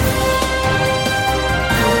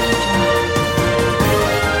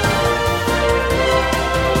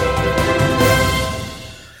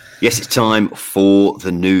 Yes, it's time for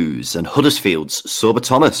the news. And Huddersfield's Sorba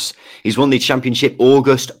Thomas. He's won the Championship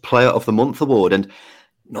August Player of the Month award. And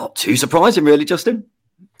not too surprising, really, Justin.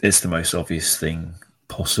 It's the most obvious thing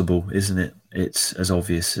possible, isn't it? It's as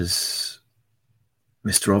obvious as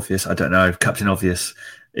Mr. Obvious. I don't know. Captain Obvious.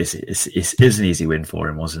 It's an easy win for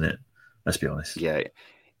him, wasn't it? Let's be honest. Yeah.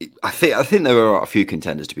 I think there are a few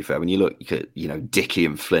contenders, to be fair. When you look at, Dickey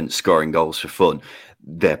and Flint scoring goals for fun,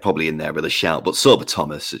 they're probably in there with a shout. But Sorba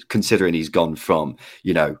Thomas, considering he's gone from,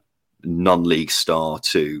 non-league star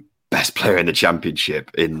to best player in the Championship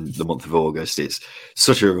in the month of August, it's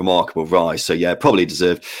such a remarkable rise. So, yeah, probably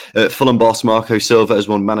deserved. Fulham boss Marco Silva has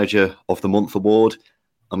won Manager of the Month award.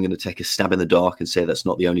 I'm going to take a stab in the dark and say that's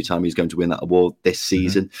not the only time he's going to win that award this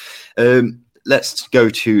season. Let's go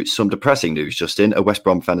to some depressing news, Justin. A West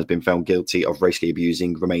Brom fan has been found guilty of racially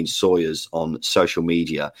abusing Romain Sawyers on social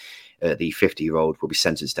media. The 50-year-old will be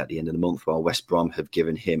sentenced at the end of the month, while West Brom have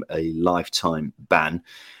given him a lifetime ban.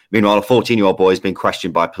 Meanwhile, a 14-year-old boy has been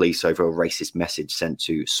questioned by police over a racist message sent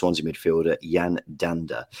to Swansea midfielder Jan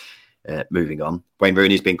Danda. Moving on, Wayne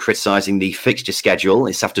Rooney has been criticising the fixture schedule.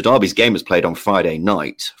 It's after Derby's game was played on Friday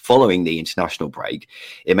night. Following the international break,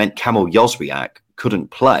 it meant Kamil Jozwiak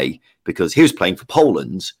couldn't play because he was playing for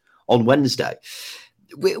Poland on Wednesday.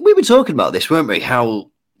 We were talking about this, weren't we? How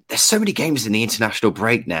there's so many games in the international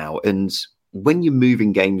break now, and when you're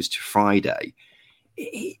moving games to Friday,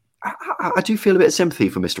 I do feel a bit of sympathy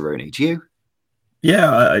for Mr. Rooney. Do you?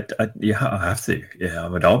 Yeah, I have to. Yeah,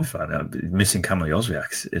 I'm a Derby fan. Missing Kamil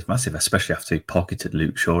Jozwiak is massive, especially after he pocketed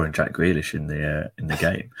Luke Shaw and Jack Grealish in the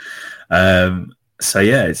game. So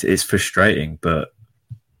yeah, it's frustrating, but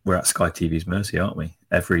we're at Sky TV's mercy, aren't we?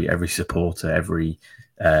 Every supporter, every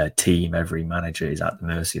team, every manager is at the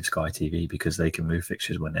mercy of Sky TV because they can move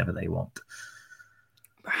fixtures whenever they want.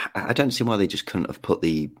 I don't see why they just couldn't have put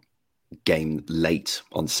the game late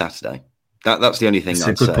on Saturday. That's the only thing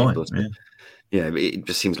I'd say. Point, but, yeah, it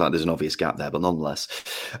just seems like there's an obvious gap there, but nonetheless.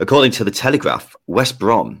 According to the Telegraph, West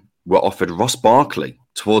Brom were offered Ross Barkley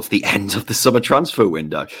towards the end of the summer transfer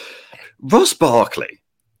window. Ross Barkley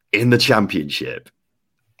in the Championship.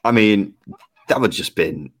 I mean, that would have just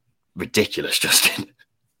been ridiculous, Justin.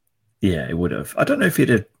 Yeah, it would have. I don't know if he'd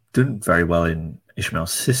have done very well in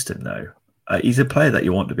Ishmael's system, though. He's a player that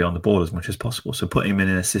you want to be on the ball as much as possible. So putting him in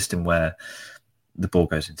a system where the ball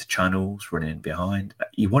goes into channels, running in behind,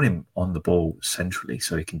 you want him on the ball centrally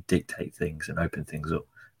so he can dictate things and open things up.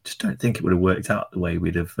 Just don't think it would have worked out the way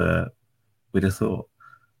we'd have thought.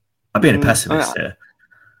 I'm being a pessimist here.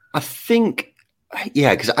 I think,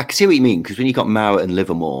 yeah, because I can see what you mean. Because when you got Mowat and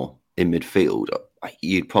Livermore in midfield,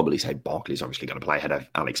 you'd probably say Barkley's obviously going to play ahead of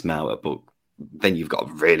Alex Mowat, but then you've got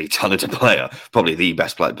a really talented player, probably the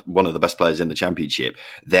best player, one of the best players in the Championship,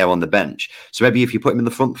 there on the bench. So maybe if you put him in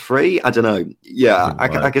the front three, I don't know. Yeah,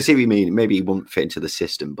 I can see what you mean. Maybe he won't fit into the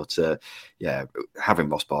system, but yeah, having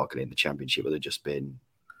Ross Barkley in the Championship would have just been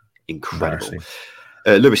incredible.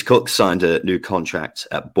 Lewis Cook signed a new contract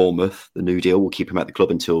at Bournemouth. The new deal will keep him at the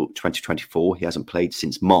club until 2024. He hasn't played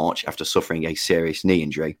since March after suffering a serious knee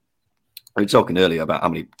injury. We were talking earlier about how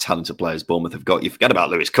many talented players Bournemouth have got. You forget about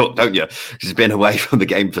Lewis Cook, don't you? Because he's been away from the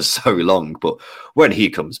game for so long. But when he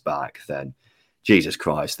comes back, then Jesus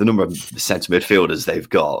Christ, the number of centre midfielders they've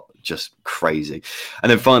got, just crazy. And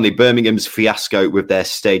then finally, Birmingham's fiasco with their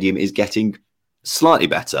stadium is getting slightly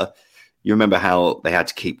better. You remember how they had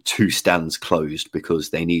to keep 2 stands closed because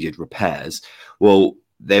they needed repairs? Well,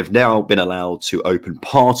 they've now been allowed to open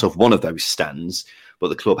part of one of those stands, but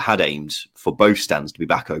the club had aimed for both stands to be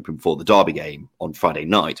back open for the Derby game on Friday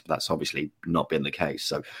night. But that's obviously not been the case.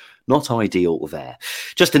 So not ideal there.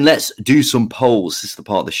 Justin, let's do some polls. This is the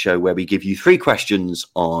part of the show where we give you 3 questions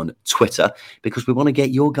on Twitter because we want to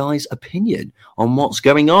get your guys' opinion on what's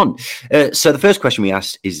going on. So the first question we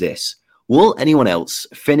asked is this. Will anyone else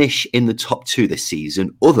finish in the top 2 this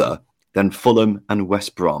season other than Fulham and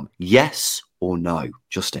West Brom? Yes or no?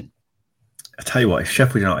 Justin? I tell you what, if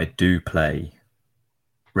Sheffield United do play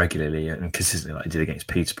regularly and consistently like they did against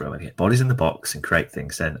Peterborough, and get bodies in the box and create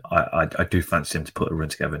things, then I do fancy them to put a run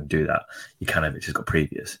together and do that. Jukanovic has got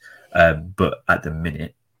previous, but at the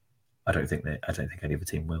minute, I don't think any other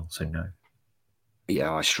team will. So no.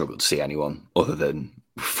 Yeah, I struggle to see anyone other than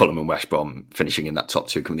Fulham and West Brom finishing in that top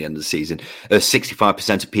 2 come the end of the season.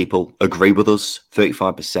 65% of people agree with us.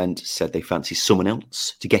 35% said they fancy someone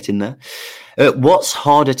else to get in there. What's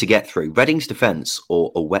harder to get through, Reading's defence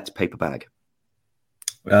or a wet paper bag?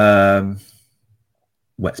 Wet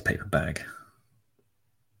paper bag.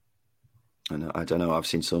 I don't know. I've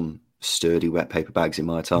seen some sturdy wet paper bags in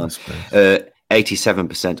my time.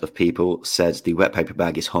 87% of people said the wet paper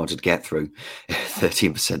bag is harder to get through.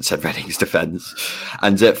 13% said Reading's defence.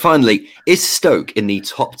 And finally, is Stoke in the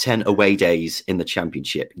top 10 away days in the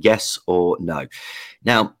Championship? Yes or no?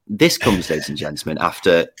 Now, this comes, ladies and gentlemen,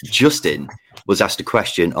 after Justin was asked a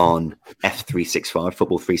question on F365,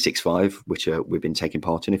 Football 365, which we've been taking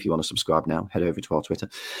part in. If you want to subscribe now, head over to our Twitter.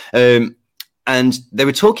 And they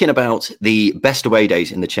were talking about the best away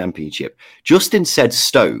days in the Championship. Justin said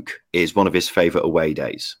Stoke is one of his favourite away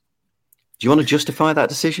days. Do you want to justify that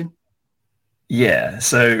decision? Yeah,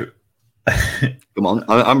 so... Come on,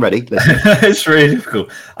 I'm ready. It's really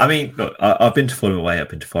difficult. I mean, look, I've been to Fulham away, I've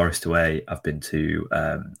been to Forest away, I've been to,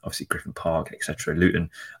 obviously, Griffin Park, etc.,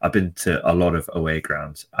 Luton. I've been to a lot of away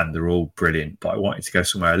grounds, and they're all brilliant, but I wanted to go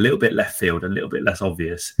somewhere a little bit left field, a little bit less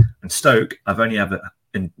obvious. And Stoke, I've only ever...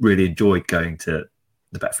 and really enjoyed going to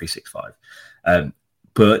the Bet365.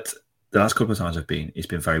 But the last couple of times it's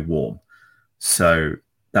been very warm. So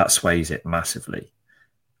that sways it massively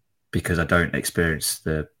because I don't experience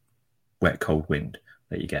the wet, cold wind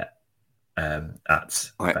that you get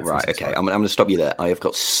at Right, okay. I'm going to stop you there. I have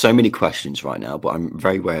got so many questions right now, but I'm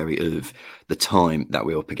very wary of the time that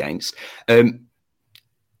we're up against.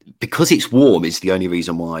 Because it's warm is the only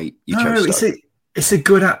reason why you chose Stoke. It's a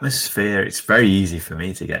good atmosphere. It's very easy for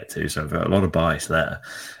me to get to, so I've got a lot of bias there.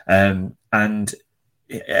 And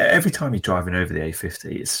every time you're driving over the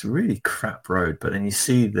A50, it's a really crap road, but then you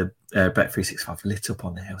see the Bet365 lit up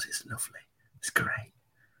on the hills. It's lovely. It's great.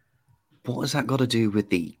 What has that got to do with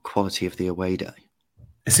the quality of the away day?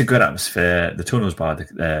 It's a good atmosphere. The tunnel's by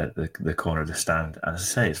the corner of the stand, and as I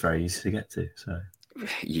say, it's very easy to get to. So.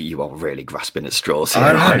 You are really grasping at straws here.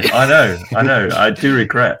 I know. I do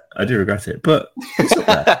regret it, but it's up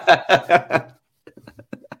there.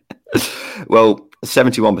 Well,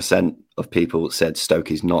 71% of people said Stoke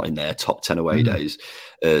is not in their top 10 away days.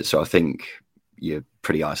 So I think you're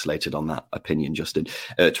pretty isolated on that opinion, Justin.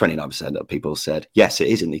 29% of people said, yes, it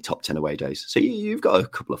is in the top 10 away days. So you've got a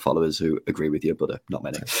couple of followers who agree with you, but not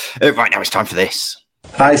many. Right now, it's time for this.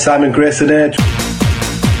 Hi, Simon Grayson here.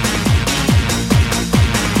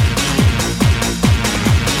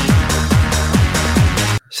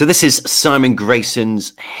 So this is Simon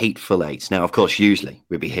Grayson's Hateful Eight. Now, of course, usually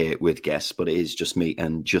we'd be here with guests, but it is just me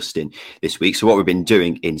and Justin this week. So what we've been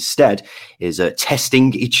doing instead is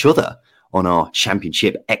testing each other on our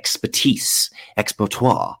Championship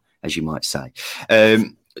expertoire, as you might say.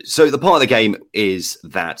 So the part of the game is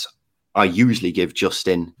that I usually give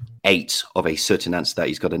Justin 8 of a certain answer that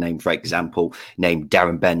he's got a name. For example, name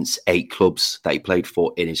Darren Bent's 8 clubs that he played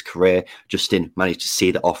for in his career. Justin managed to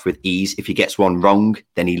see that off with ease. If he gets one wrong,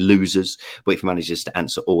 then he loses. But if he manages to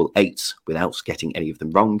answer all 8 without getting any of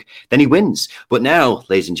them wrong, then he wins. But now,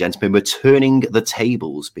 ladies and gentlemen, we're turning the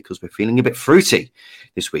tables because we're feeling a bit fruity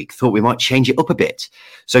this week. Thought we might change it up a bit.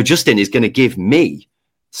 So Justin is going to give me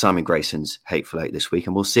Simon Grayson's Hateful Eight this week,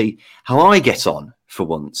 and we'll see how I get on for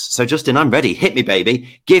once. So, Justin, I'm ready. Hit me,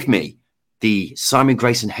 baby. Give me the Simon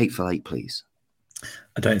Grayson Hateful Eight, please.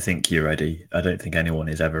 I don't think you're ready. I don't think anyone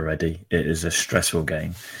is ever ready. It is a stressful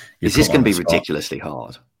game. Is this going to be ridiculously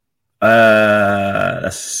hard?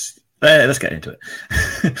 Let's get into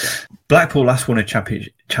it. Blackpool last won a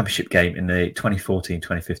championship game in the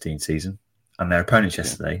 2014-2015 season, and their opponents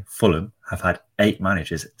yesterday, Fulham, have had 8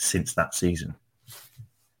 managers since that season.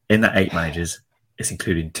 In that 8 managers, it's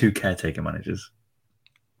including 2 caretaker managers.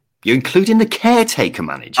 You're including the caretaker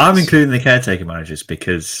managers? I'm including the caretaker managers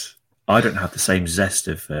because I don't have the same zest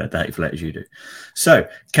of the Hateful Eight as you do. So,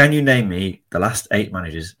 can you name me the last 8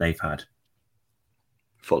 managers they've had?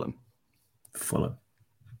 Fulham.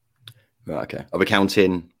 Right, okay. Are we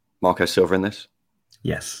counting Marco Silva in this?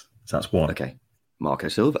 Yes, so that's 1. Okay, Marco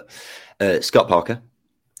Silva. Scott Parker.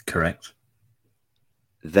 Correct.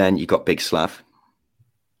 Then you got Big Slav.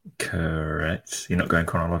 Correct. You're not going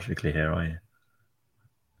chronologically here, are you?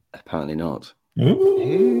 Apparently not.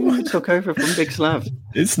 Ooh. Who took over from Big Slav?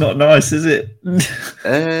 It's not nice, is it?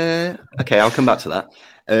 Okay, I'll come back to that.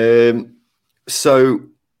 So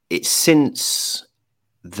it's since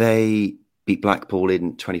they beat Blackpool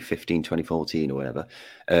in 2015, 2014 or whatever.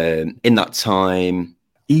 In that time,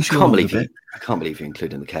 I can't believe you're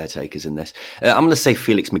including the caretakers in this. I'm going to say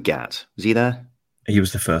Felix Magath. Was he there? He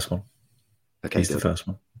was the first one. Okay, he's the first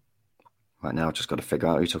one. Right now, I've just got to figure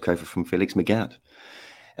out who took over from Felix Magath.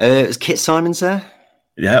 Is Kit Simons there?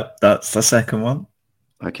 Yep, that's the second one.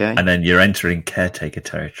 Okay. And then you're entering caretaker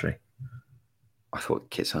territory. I thought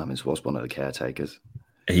Kit Simons was one of the caretakers.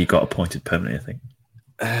 He got appointed permanently, I think.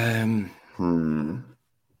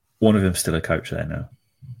 One of them's still a coach there now.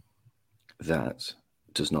 That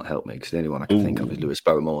does not help me, because the only one I can think of is Luis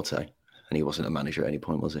Boamorte, and he wasn't a manager at any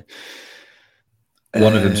point, was he?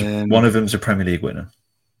 One of them's a Premier League winner.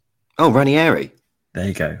 Oh, Ranieri. There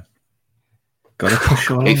you go. Got to push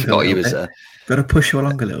you along. Got to push you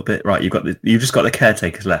along a little bit. Right, you've just got the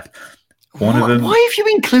caretakers left. One of them. Why have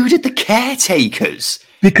you included the caretakers?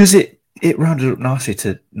 Because it rounded up nicely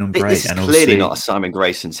to number 8. This is clearly not a Simon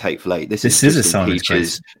Grayson's Hateful Eight. This is a Simon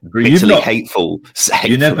Grayson. Bitterly hateful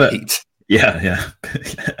Eight. Yeah,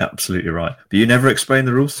 absolutely right. But you never explained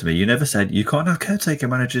the rules to me. You never said you can't have caretaker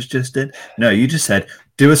managers, Justin. No, you just said,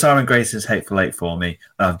 do a Simon Grayson's Hateful Eight for me.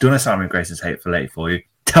 I've done a Simon Grayson's Hateful Eight for you.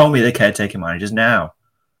 Tell me the caretaker managers now.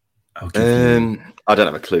 I don't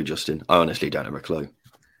have a clue, Justin. I honestly don't have a clue.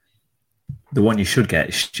 The one you should get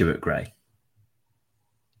is Stuart Gray.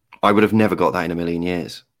 I would have never got that in a million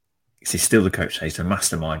years. He's still the coach. He's the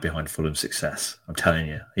mastermind behind Fulham's success. I'm telling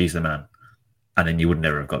you, he's the man. And then you would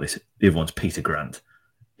never have got this. The other one's Peter Grant.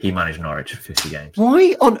 He managed Norwich for 50 games.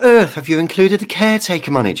 Why on earth have you included the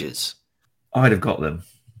caretaker managers? I'd have got them.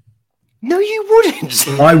 No, you wouldn't.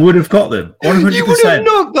 I would have got them. 100%. You would have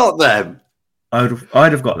not got them. I'd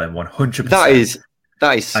have got them 100%.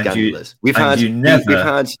 That is scandalous. We've had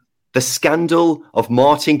the scandal of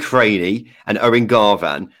Martin Craney and Owen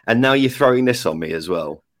Garvan, and now you're throwing this on me as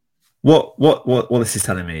well. What this is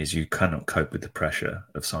telling me is you cannot cope with the pressure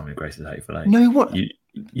of Simon Grayson's Hateful Eight. No, what?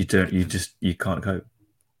 You don't. You can't cope.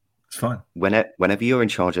 It's fine. Whenever you're in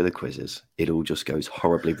charge of the quizzes, it all just goes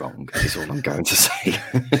horribly wrong. Is all I'm going to say.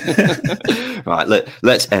 Right,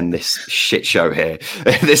 let's end this shit show here.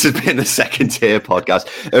 This has been the Second Tier podcast.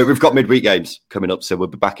 We've got midweek games coming up, so we'll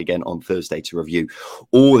be back again on Thursday to review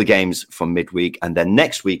all the games from midweek, and then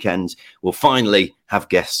next weekend we'll finally have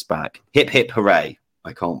guests back. Hip hip hooray!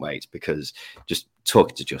 I can't wait, because just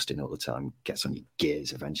talking to Justin all the time gets on your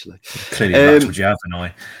gears eventually. Clearly rattled you, haven't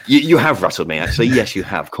I? You have rattled me, actually. Yes, you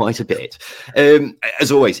have, quite a bit.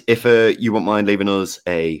 As always, if you wouldn't mind leaving us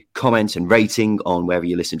a comment and rating on wherever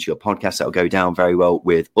you listen to your podcast, that'll go down very well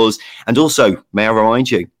with us. And also, may I remind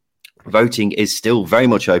you, voting is still very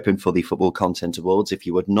much open for the Football Content Awards. If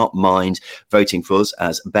you would not mind voting for us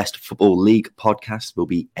as Best Football League Podcast, we'll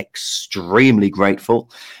be extremely grateful.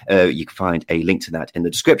 You can find a link to that in the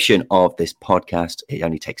description of this podcast. It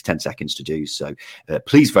only takes 10 seconds to do, so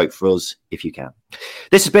please vote for us if you can.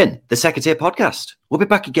 This has been the Second Tier Podcast. We'll be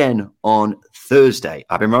back again on Thursday.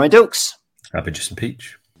 I've been Ryan Dukes. I've been Justin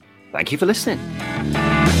Peach. Thank you for listening.